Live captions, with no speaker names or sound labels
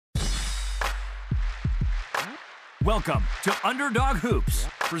Welcome to Underdog Hoops,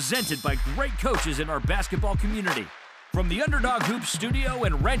 presented by great coaches in our basketball community. From the Underdog Hoops studio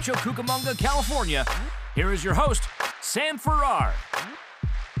in Rancho Cucamonga, California, here is your host, Sam Farrar.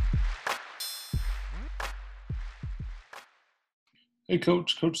 Hey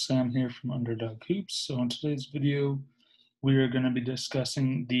Coach Sam here from Underdog Hoops. So in today's video, we are going to be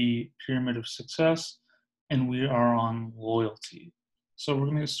discussing the pyramid of success, and we are on loyalty. So we're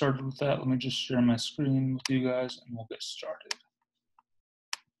going to get started with that. Let me just share my screen with you guys and we'll get started.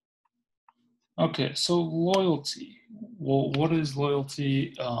 Okay, so loyalty. Well, what is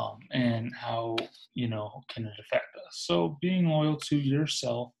loyalty and how, can it affect us? So being loyal to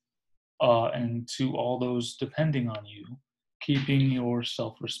yourself and to all those depending on you, keeping your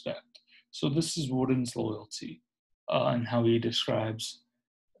self-respect. So this is Wooden's loyalty and how he describes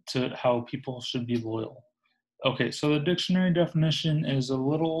to how people should be loyal. Okay, so the dictionary definition is a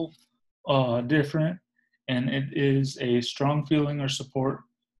little different, and it is a strong feeling or support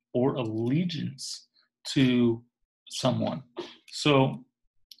or allegiance to someone. So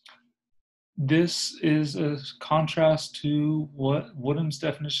this is a contrast to what Wooden's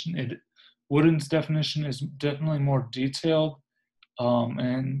definition. Wooden's definition is definitely more detailed,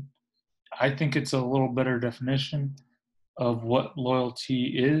 and I think it's a little better definition of what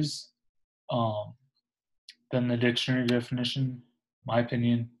loyalty is than the dictionary definition, my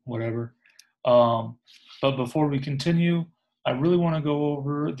opinion, whatever. But before we continue, I really want to go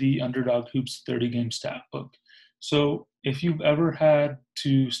over the Underdog Hoops 30-game stat book. So if you've ever had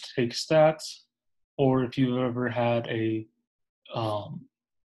to take stats, or if you've ever had a pile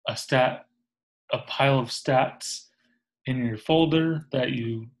of stats in your folder that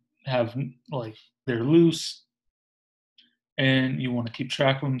you have, like, they're loose and you want to keep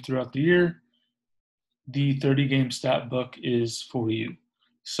track of them throughout the year, the 30-game stat book is for you.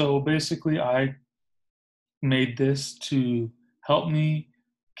 So basically, I made this to help me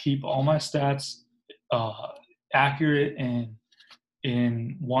keep all my stats accurate and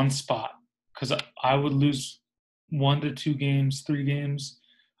in one spot, because I would lose 1 to 2 games, 3 games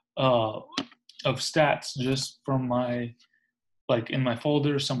of stats just from my, like, in my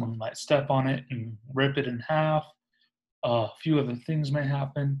folder. Someone might step on it and rip it in half. A few other things may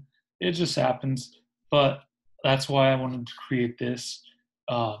happen. It just happens. But that's why I wanted to create this,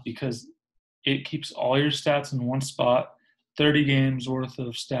 because it keeps all your stats in one spot, 30 games worth of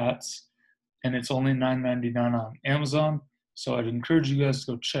stats, and it's only $9.99 on Amazon. So I'd encourage you guys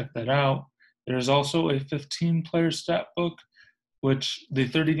to go check that out. There's also a 15-player stat book, which the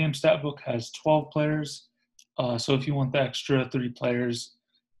 30-game stat book has 12 players. So if you want the extra 3 players,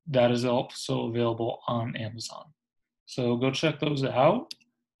 that is also available on Amazon. So go check those out,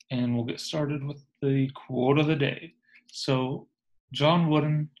 and we'll get started with the quote of the day. So John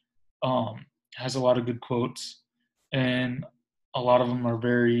Wooden has a lot of good quotes, and a lot of them are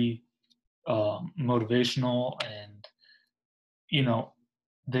very motivational, and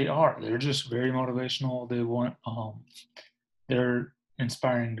they're just very motivational. They're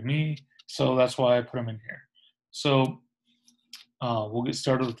inspiring to me, so that's why I put them in here. So we'll get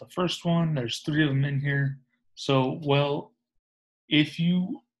started with the first one. There's 3 of them in here. So, well, if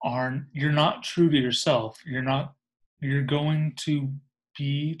you're not true to yourself, you're going to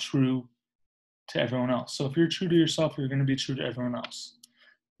be true to everyone else. So if you're true to yourself, you're going to be true to everyone else.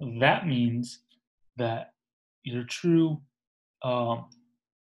 That means that you're true.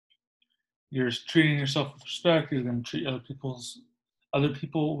 You're treating yourself with respect. You're going to treat other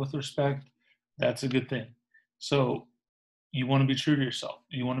people with respect. That's a good thing. So you want to be true to yourself.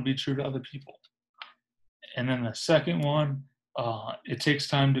 You want to be true to other people. And then the second one, it takes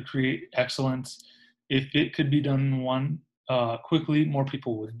time to create excellence. If it could be done quickly, more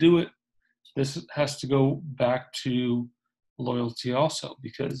people would do it. This has to go back to loyalty also,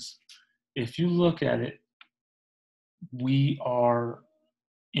 because if you look at it, we are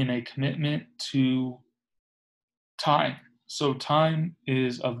in a commitment to time. So time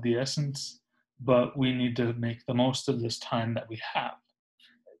is of the essence, but we need to make the most of this time that we have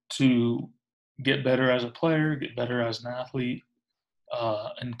to get better as a player, get better as an athlete,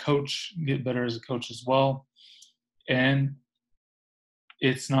 and get better as a coach as well. And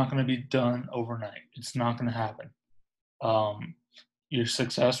it's not going to be done overnight. It's not going to happen. Your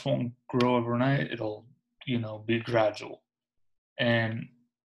success won't grow overnight. It'll, be gradual. And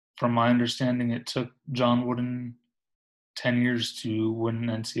from my understanding, it took John Wooden 10 years to win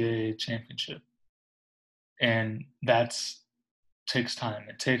an NCAA championship. And takes time.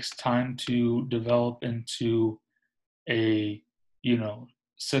 It takes time to develop into a,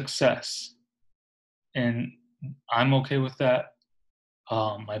 success. And I'm okay with that.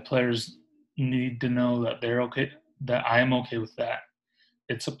 My players need to know that they're okay. that I am okay with that.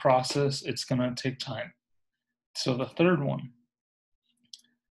 It's a process. It's going to take time. So the third one,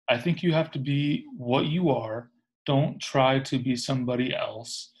 I think you have to be what you are. Don't try to be somebody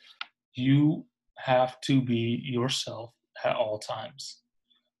else. You have to be yourself at all times.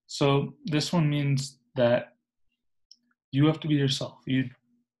 So this one means that you have to be yourself. You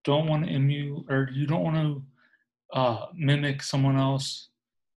don't want to you don't want to mimic someone else,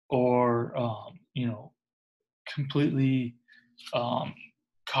 or completely um,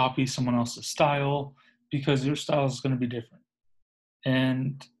 copy someone else's style, because your style is going to be different,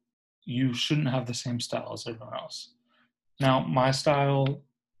 and you shouldn't have the same style as everyone else. Now, my style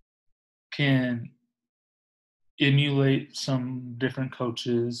can emulate some different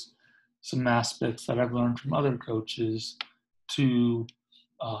coaches, some aspects that I've learned from other coaches, to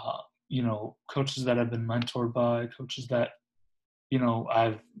coaches that I've been mentored by, coaches that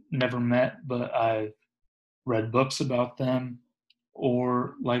I've never met, but I've read books about them,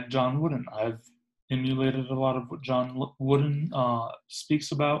 or like John Wooden. I've emulated a lot of what John Wooden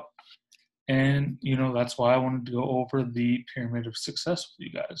speaks about, and that's why I wanted to go over the pyramid of success with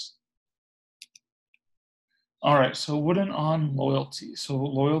you guys. All right, so Wooden on loyalty. So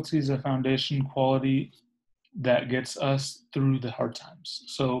loyalty is a foundation quality that gets us through the hard times.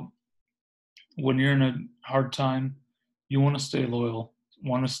 So when you're in a hard time, you want to stay loyal,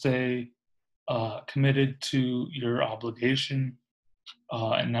 want to stay committed to your obligation,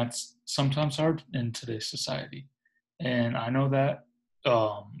 and that's sometimes hard in today's society. And I know that,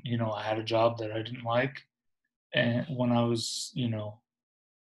 I had a job that I didn't like, and when I was,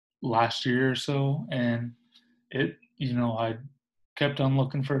 last year or so, and I kept on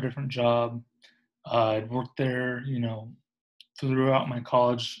looking for a different job. I'd worked there, throughout my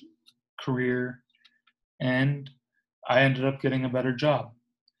college career, and I ended up getting a better job.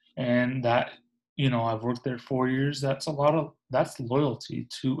 And that, I've worked there 4 years. That's loyalty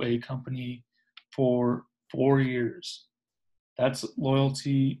to a company for 4 years. That's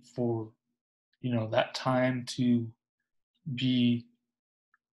loyalty for, that time to be,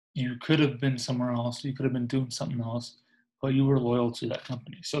 you could have been somewhere else, you could have been doing something else, but you were loyal to that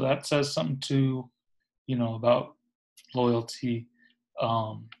company. So that says something to, about loyalty.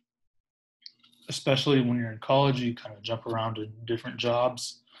 Especially when you're in college, you kind of jump around to different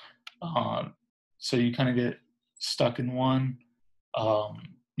jobs. So you kind of get stuck in one.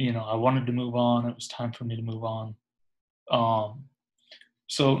 I wanted to move on. It was time for me to move on.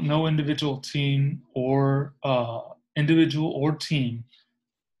 So no individual or team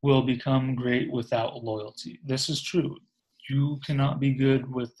will become great without loyalty. This is true. You cannot be good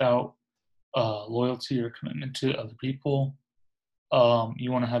without loyalty or commitment to other people.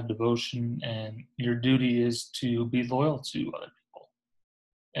 You want to have devotion, and your duty is to be loyal to other people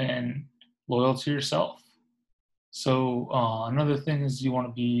and loyal to yourself. So another thing is you want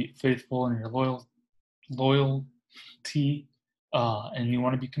to be faithful in your loyalty, and you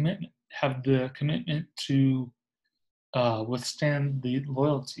want to have the commitment to withstand the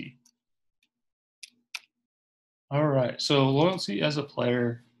loyalty. All right, so loyalty as a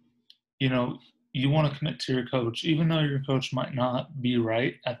player, you want to commit to your coach, even though your coach might not be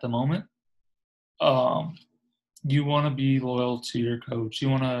right at the moment. You want to be loyal to your coach. You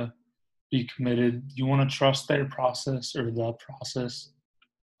want to be committed. You want to trust their process, or the process.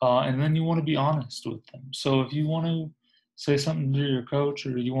 And then you want to be honest with them. So if you want to say something to your coach,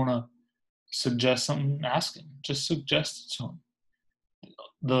 or you want to suggest something, ask him. Just suggest it to him.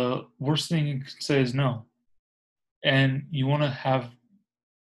 The worst thing you can say is no. And you want to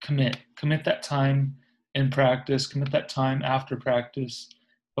commit that time in practice, commit that time after practice,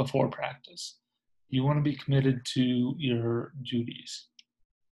 before practice. You want to be committed to your duties.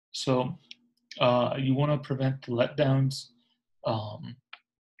 So you want to prevent the letdowns.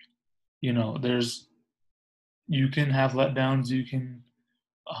 You can have letdowns. You can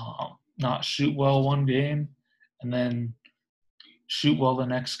not shoot well one game and then shoot well the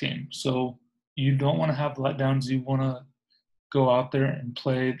next game. So you don't want to have letdowns. You want to go out there and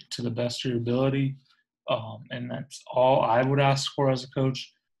play to the best of your ability. And that's all I would ask for as a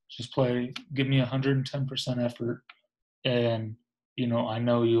coach. Just give me 110% effort. And, I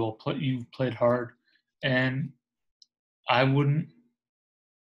know you've played hard, and I wouldn't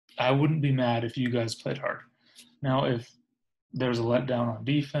be mad if you guys played hard. Now, if there's a letdown on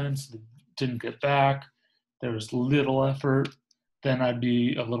defense, didn't get back, there was little effort, then I'd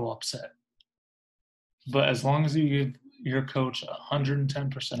be a little upset. But as long as you give your coach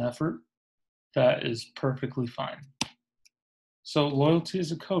 110% effort, that is perfectly fine. So loyalty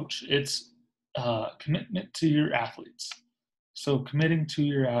as a coach, it's commitment to your athletes. So committing to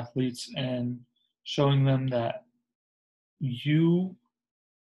your athletes and showing them that you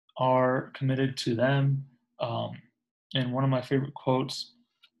are committed to them. And one of my favorite quotes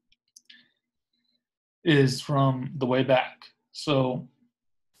is from The Way Back. So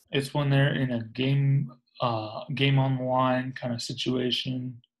it's when they're in a game on the line kind of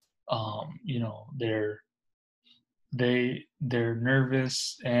situation. They're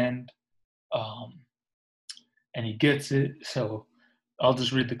nervous, um, and he gets it. So I'll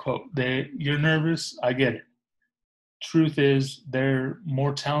just read the quote. You're nervous. I get it. Truth is, they're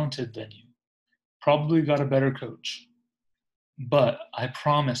more talented than you. Probably got a better coach. But I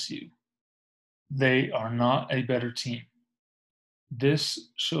promise you, they are not a better team. This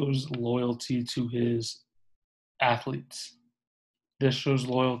shows loyalty to his athletes. This shows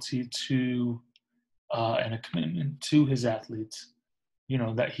loyalty to and a commitment to his athletes.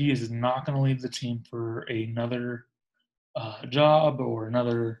 That he is not going to leave the team for another job or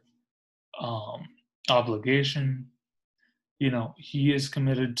another um, obligation. He is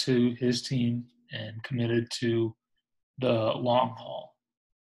committed to his team and committed to the long haul.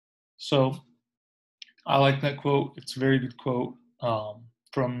 So I like that quote. It's a very good quote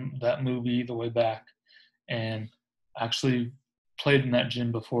from that movie, The Way Back, and actually played in that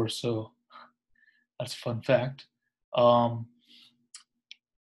gym before, so that's a fun fact.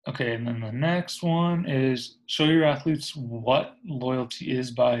 Okay, and then the next one is show your athletes what loyalty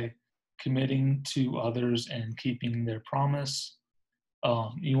is by committing to others and keeping their promise.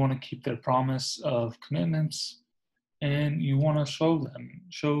 You want to keep their promise of commitments, and you want to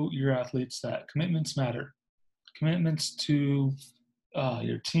show your athletes that commitments matter. Commitments to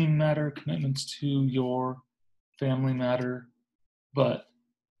your team matter, commitments to your family matter, but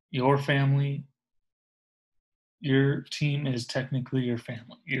your family, your team is technically your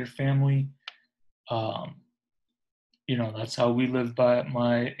family. Your family, that's how we live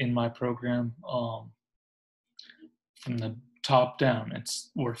in my program. From the top down,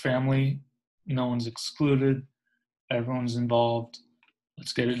 we're family. No one's excluded. Everyone's involved.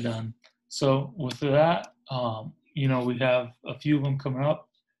 Let's get it done. So with that, we have a few of them coming up.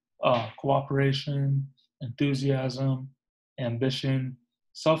 Cooperation, enthusiasm, ambition,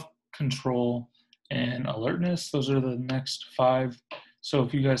 self-control, and alertness. Those are the next 5. So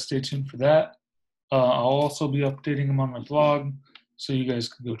if you guys stay tuned for that, I'll also be updating them on my blog, so you guys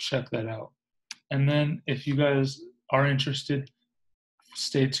can go check that out. And then if you guys are interested,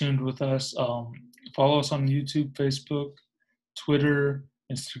 stay tuned with us. Follow us on YouTube, Facebook, Twitter,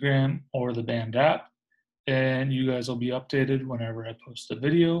 Instagram, or the band app, and you guys will be updated whenever I post a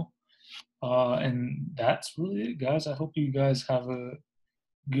video. And that's really it, guys. I hope you guys have a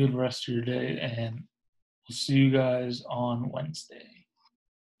good rest of your day, and we'll see you guys on Wednesday.